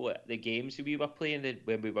example. The games we were playing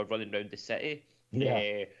when we were running around the city,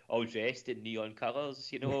 Yeah. all dressed in neon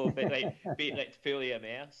colours, you know, but like fully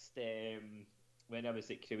immersed. When I was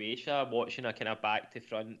at Croatia, watching a kind of back to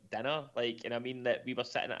front dinner, like, and I mean that we were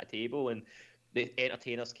sitting at a table and the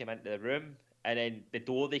entertainers came into the room, and then the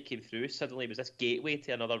door they came through suddenly was this gateway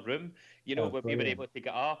to another room, you know, where we were able to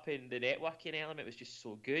get up, and the networking element was just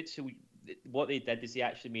so good. So what they did is they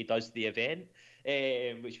actually made us the event,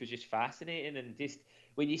 which was just fascinating. And just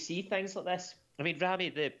when you see things like this, I mean, Ramy,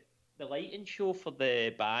 the lighting show for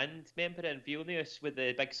the band member in Vilnius with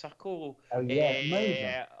the big circle. Oh yeah, amazing.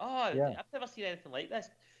 Yeah. I've never seen anything like this.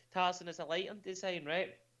 Tarzan is a lighting design,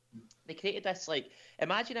 right? They created this, like,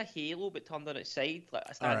 imagine a halo but turned on its side,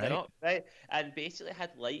 like standing up, right? And basically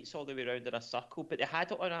had lights all the way around in a circle, but they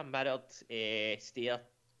had it on a mirrored stage,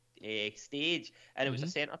 and it was a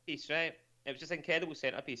centerpiece, right? It was just an incredible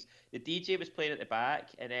centerpiece. The DJ was playing at the back,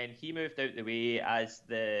 and then he moved out the way as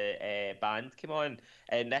the band came on,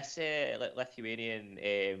 and this Lithuanian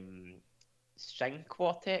string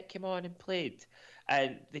quartet came on and played,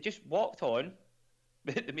 and they just walked on.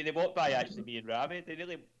 I mean, they walked by actually me and Ramy. They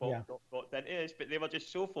really walked into us, but they were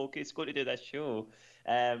just so focused going to do this show,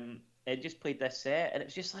 and just played this set, and it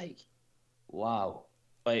was just like, wow,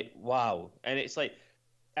 and it's like,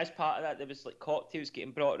 as part of that, there was like cocktails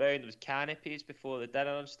getting brought around, there was canopies before the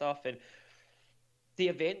dinner and stuff, and the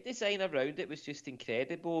event design around it was just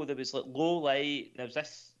incredible. There was like low light, there was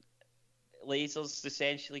this lasers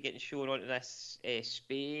essentially getting shown onto this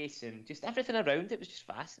space, and just everything around it was just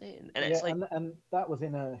fascinating. And it's like, and that was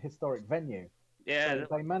in a historic venue. Yeah,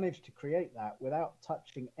 so they managed to create that without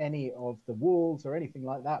touching any of the walls or anything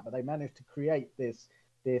like that. But they managed to create this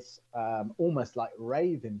almost like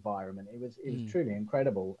rave environment. It was truly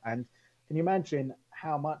incredible. And can you imagine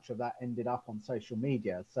how much of that ended up on social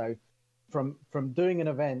media? So from doing an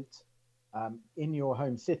event in your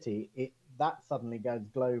home city, that suddenly goes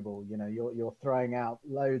global. You know, you're throwing out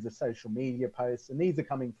loads of social media posts, and these are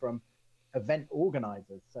coming from event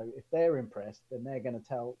organizers. So if they're impressed, then they're going to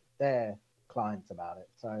tell their clients about it.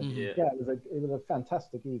 So it was a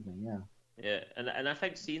fantastic evening. Yeah, and I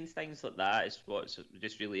think seeing things like that is what's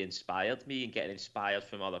just really inspired me, and getting inspired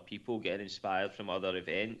from other people, getting inspired from other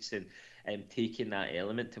events, and taking that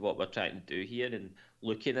element to what we're trying to do here, and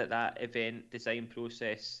looking at that event design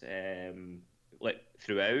process like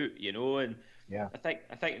throughout, you know. And I think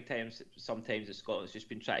sometimes in Scotland it's just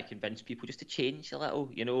been trying to convince people just to change a little,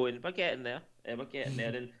 you know, and we're getting there, and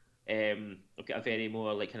I've got a very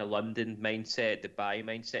more like kind of London mindset, Dubai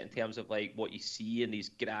mindset in terms of like what you see in these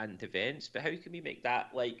grand events. But how can we make that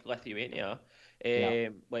like Lithuania?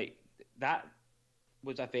 Like that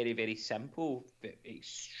was a very, very simple but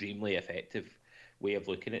extremely effective way of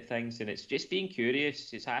looking at things, and it's just being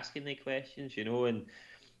curious, it's asking the questions, you know. And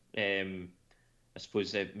I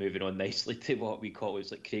suppose moving on nicely to what we call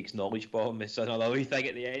is like Craig's knowledge bomb. It's another wee thing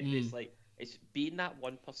at the end. It's like it's being that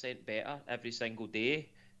 1% better every single day.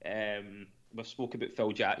 We've spoken about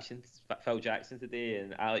Phil Jackson today,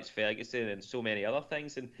 and Alex Ferguson, and so many other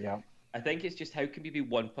things. And I think it's just how can we be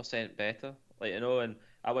 1% better, like, you know. And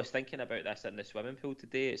I was thinking about this in the swimming pool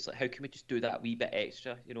today. It's like, how can we just do that wee bit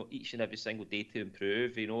extra, you know, each and every single day to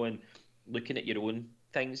improve, you know, and looking at your own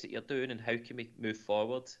things that you're doing and how can we move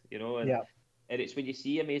forward, you know. And it's when you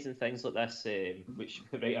see amazing things like this, which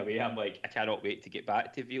right away I'm like, I cannot wait to get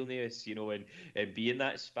back to Vilnius, you know, and be in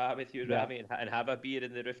that spa with you, Ramy, and have a beer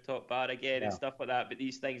in the rooftop bar again and stuff like that. But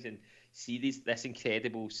these things, and see this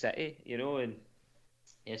incredible city, you know. And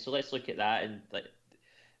so let's look at that, and like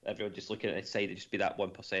everyone just looking at the side, to just be that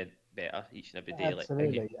 1% better each and every day.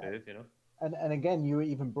 Absolutely. Like improve, you know. And again, you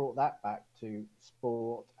even brought that back to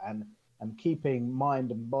sport and keeping mind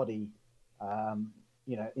and body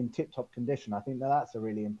you know, in tip-top condition. I think that's a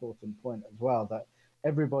really important point as well, that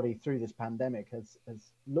everybody through this pandemic has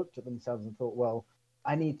looked at themselves and thought, well,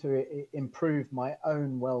 I need to improve my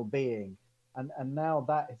own well-being. And now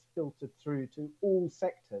that is filtered through to all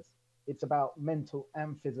sectors. It's about mental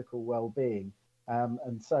and physical well-being.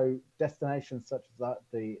 And so destinations such as that,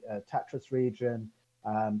 the Tatras region,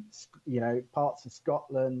 you know, parts of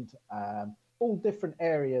Scotland, all different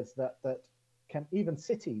areas that can, even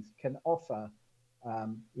cities can offer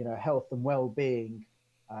you know, health and well-being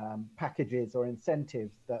packages or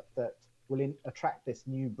incentives that will attract this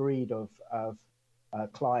new breed of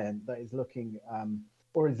client that is looking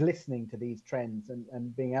or is listening to these trends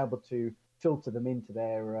and being able to filter them into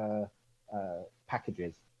their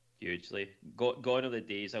packages. Hugely. Gone are the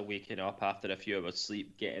days of waking up after a few hours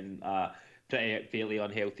sleep, getting a pretty fairly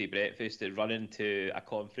unhealthy breakfast, and running to a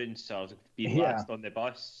conference or being last on the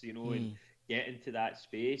bus, and getting to that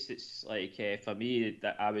space. It's like, for me,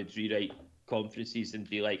 that I would rewrite conferences and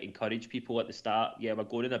be like, encourage people at the start. Yeah, we're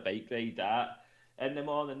going on a bike ride in the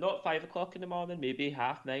morning, not 5 o'clock in the morning, maybe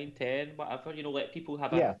 9:30, 10, whatever. Let people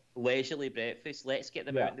have a leisurely breakfast. Let's get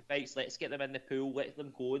them out on the bikes. Let's get them in the pool. Let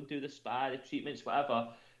them go and do the spa, the treatments, whatever.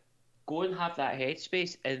 Go and have that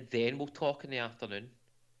headspace, and then we'll talk in the afternoon,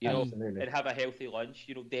 and have a healthy lunch.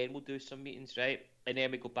 Then we'll do some meetings, right? And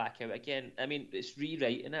then we go back out again. I mean, it's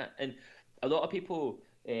rewriting it, and a lot of people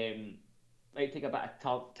might take a bit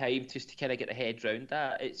of time just to kind of get their head around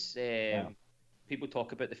that. It's people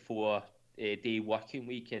talk about the 4-day working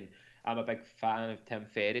week, and I'm a big fan of Tim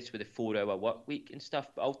Ferriss with the 4-hour work week and stuff.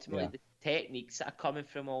 But ultimately, the techniques that are coming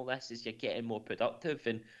from all this is you're getting more productive.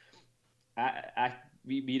 And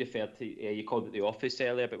we referred to, you called it the office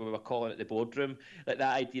earlier, but we were calling it the boardroom. Like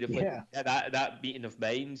that idea of that meeting of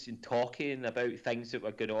minds and talking about things that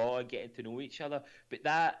were going on, getting to know each other. But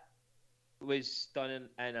that was done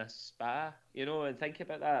in a spa, and think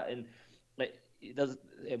about that. And like,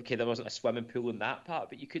 there wasn't a swimming pool in that part,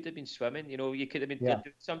 but you could have been swimming, you could have been doing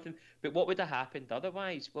something. But what would have happened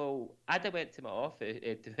otherwise? Well, I'd have went to my office,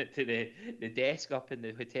 to the desk up in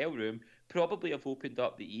the hotel room, probably have opened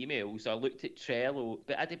up the emails or looked at Trello,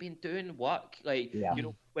 but I'd have been doing work, like,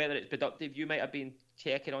 whether it's productive, you might have been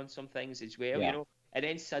checking on some things as well, and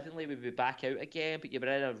then suddenly we'd be back out again, but you were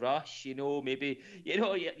in a rush, maybe,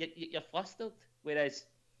 you're flustered, whereas,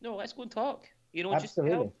 no, let's go and talk, Absolutely.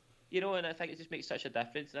 just and I think it just makes such a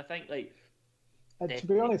difference. And I think, like, to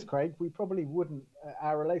be honest, Craig, we probably wouldn't,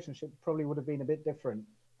 our relationship probably would have been a bit different,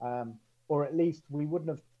 or at least we wouldn't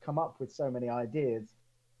have come up with so many ideas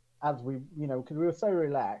as we, because we were so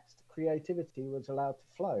relaxed, creativity was allowed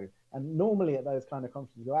to flow. And normally at those kind of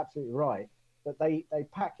conferences, you're absolutely right, that they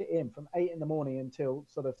pack it in from 8 in the morning until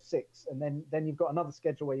sort of 6, and then you've got another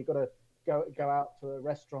schedule where you've got to go out to a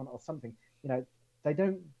restaurant or something. They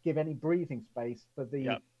don't give any breathing space for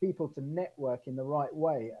the people to network in the right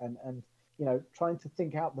way, and trying to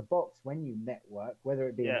think out the box when you network, whether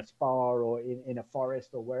it be in a spa or in a forest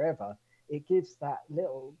or wherever. It gives that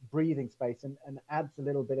little breathing space and adds a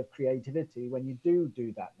little bit of creativity when you do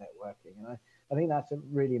that networking. And I think that's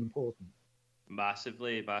really important.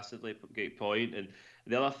 Massively great point. And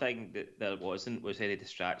the other thing that there was any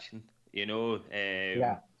distraction.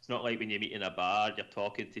 It's not like when you meet in a bar, you're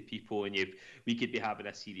talking to people and we could be having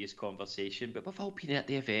a serious conversation, but we've all been at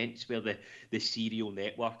the events where the serial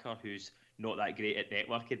networker who's not that great at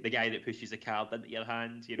networking, the guy that pushes the card into your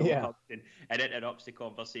hand, and interrupts the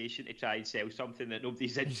conversation to try and sell something that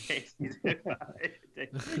nobody's interested in.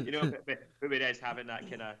 But whereas having that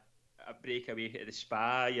kind of a breakaway at the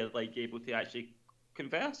spa, you're like able to actually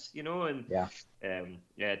converse, and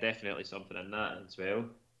definitely something in that as well.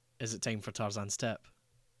 Is it time for Tarzan's tip?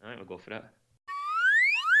 All right, we'll go for it.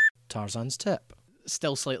 Tarzan's tip.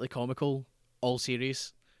 Still slightly comical, all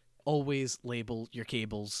serious. Always label your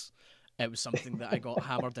cables. It was something that I got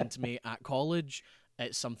hammered into me at college.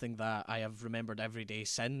 It's something that I have remembered every day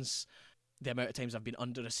since. The amount of times I've been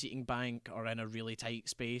under a seating bank or in a really tight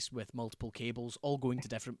space with multiple cables, all going to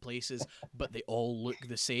different places, but they all look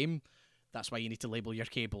the same. That's why you need to label your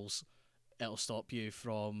cables. It'll stop you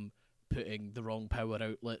from putting the wrong power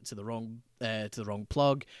outlet to the wrong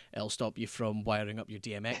plug. It'll stop you from wiring up your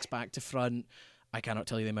DMX back to front. I cannot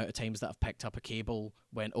tell you the amount of times that I've picked up a cable,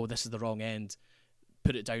 went, oh, this is the wrong end,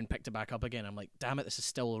 put it down, picked it back up again. I'm like, damn it, this is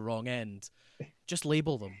still the wrong end. Just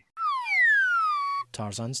label them.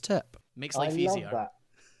 Tarzan's tip. Makes life easier. I love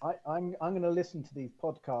that. I'm going to listen to these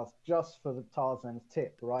podcasts just for the Tarzan's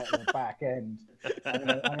tip right at the back end. I'm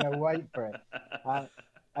going to wait for it.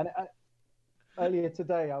 Earlier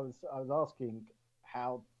today, I was asking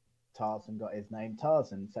how Tarzan got his name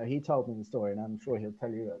Tarzan. So he told me the story, and I'm sure he'll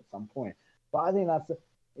tell you at some point. But I think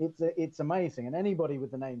it's amazing. And anybody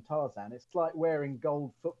with the name Tarzan, it's like wearing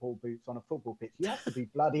gold football boots on a football pitch. You have to be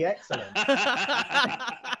bloody excellent.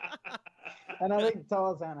 And I think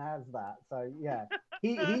Tarzan has that. So yeah,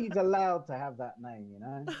 he's allowed to have that name,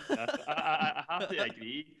 I have to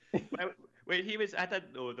agree. When I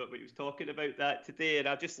didn't know that he was talking about that today, and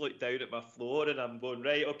I just looked down at my floor and I'm going,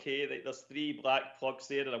 right, okay, there's 3 black plugs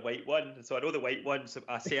there and a white one. So I know the white one's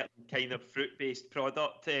a certain kind of fruit-based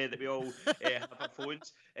product that we all have on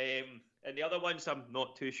phones. And the other ones I'm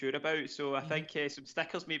not too sure about. So I think some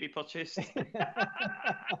stickers may be purchased.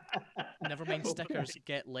 Never never mind stickers,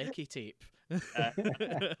 get Lecky tape. For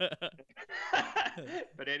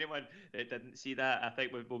anyone that didn't see that, I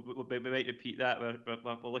think we might repeat that. We're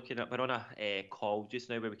looking at, we're on a call just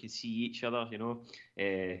now where we can see each other, you know,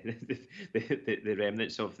 the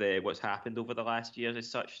remnants of what's happened over the last year as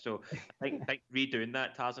such. So I think redoing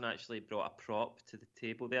that, Tarzan actually brought a prop to the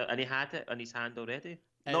table there, and he had it in his hand already.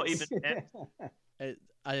 Not even.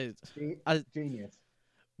 Genius.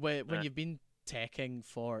 When you've been teching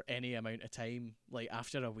for any amount of time, like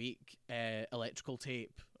after a week, electrical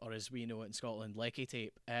tape, or as we know it in Scotland, Lecky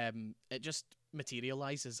tape, it just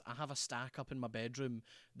materialises. I have a stack up in my bedroom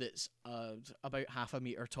that's about half a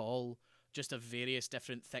metre tall, just of various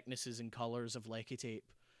different thicknesses and colours of Lecky tape,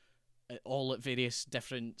 all at various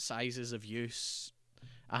different sizes of use.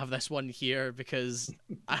 I have this one here because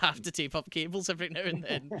I have to tape up cables every now and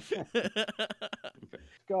then.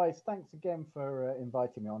 Guys, thanks again for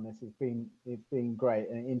inviting me on this. It's been great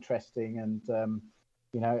and interesting, and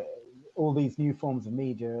you know, all these new forms of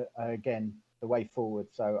media are again the way forward.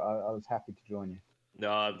 So I was happy to join you. No,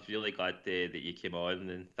 I'm really glad that you came on,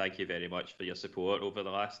 and thank you very much for your support over the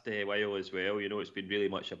last while as well. You know, it's been really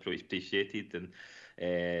much appreciated, and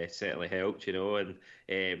certainly helped. You know, and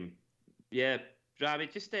yeah. Ramy,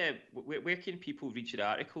 just where can people read your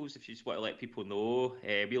articles if you just want to let people know?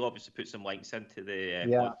 We'll obviously put some links into the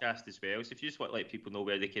podcast as well. So if you just want to let people know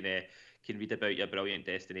where they can read about your brilliant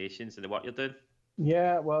destinations and the work you're doing.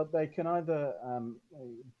 Yeah, well, they can either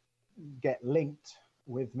get linked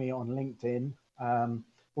with me on LinkedIn.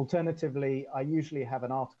 Alternatively, I usually have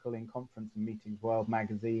an article in Conference and Meetings World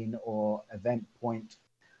magazine or Event Point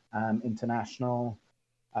International.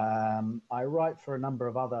 I write for a number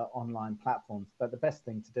of other online platforms, but the best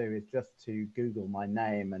thing to do is just to Google my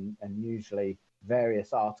name, and usually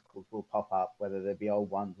various articles will pop up, whether they be old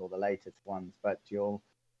ones or the latest ones. But you'll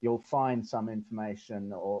find some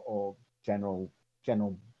information or general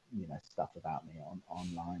stuff about me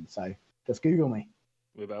online. So just Google me.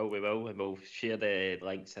 We will, and we'll share the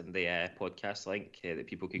links in the podcast link that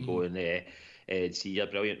people can go and see your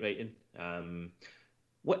brilliant writing.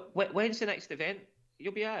 When's the next event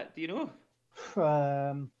you'll be at? Do you know?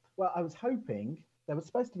 Well, I was hoping there was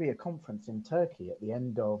supposed to be a conference in Turkey at the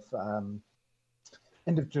end of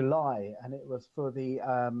July, and it was for the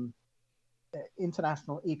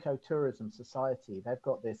International Ecotourism Society. They've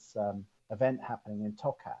got this event happening in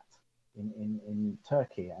Tokat in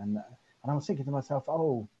Turkey, and I was thinking to myself,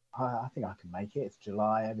 oh, I think I can make it. It's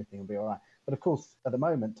July, everything will be all right. But of course, at the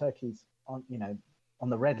moment, Turkey's on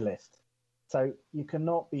the red list. So you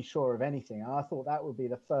cannot be sure of anything. And I thought that would be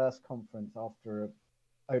the first conference after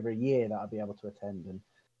over a year that I'd be able to attend, and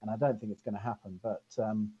I don't think it's going to happen. But so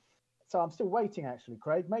I'm still waiting, actually,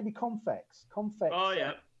 Craig. Maybe Confex. Oh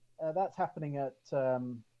yeah. That's happening at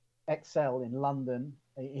Excel in London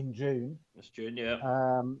in June. It's June, yeah.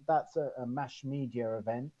 That's a MASH media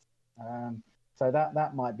event. So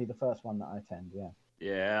that might be the first one that I attend. Yeah.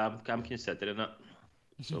 Yeah, I'm considering it.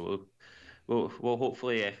 So. Well,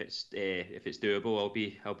 hopefully, if it's doable,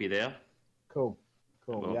 I'll be there. Cool.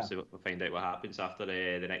 Obviously, we'll find out what happens after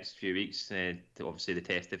the next few weeks. Obviously, the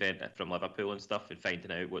test event from Liverpool and stuff, and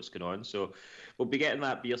finding out what's going on. So we'll be getting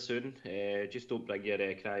that beer soon. Just don't bring your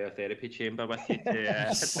cryotherapy chamber with you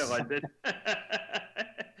to London.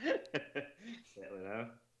 Certainly now.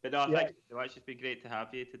 But no, thank you so much. It's been great to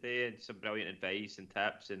have you today, and some brilliant advice and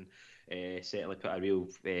tips, and certainly put a real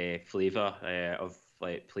flavour of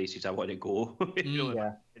like places I want to go.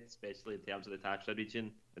 Especially in terms of the Tatra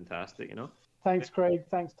region. Fantastic, you know. Thanks, Craig.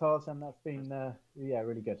 Thanks, Tarzan. That's been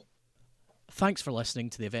really good. Thanks for listening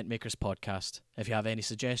to the Event Makers podcast. If you have any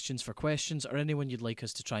suggestions for questions or anyone you'd like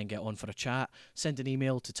us to try and get on for a chat, send an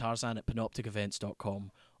email to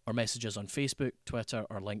tarzan@panopticevents.com or message us on Facebook, Twitter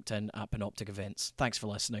or LinkedIn at Panoptic Events. Thanks for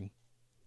listening.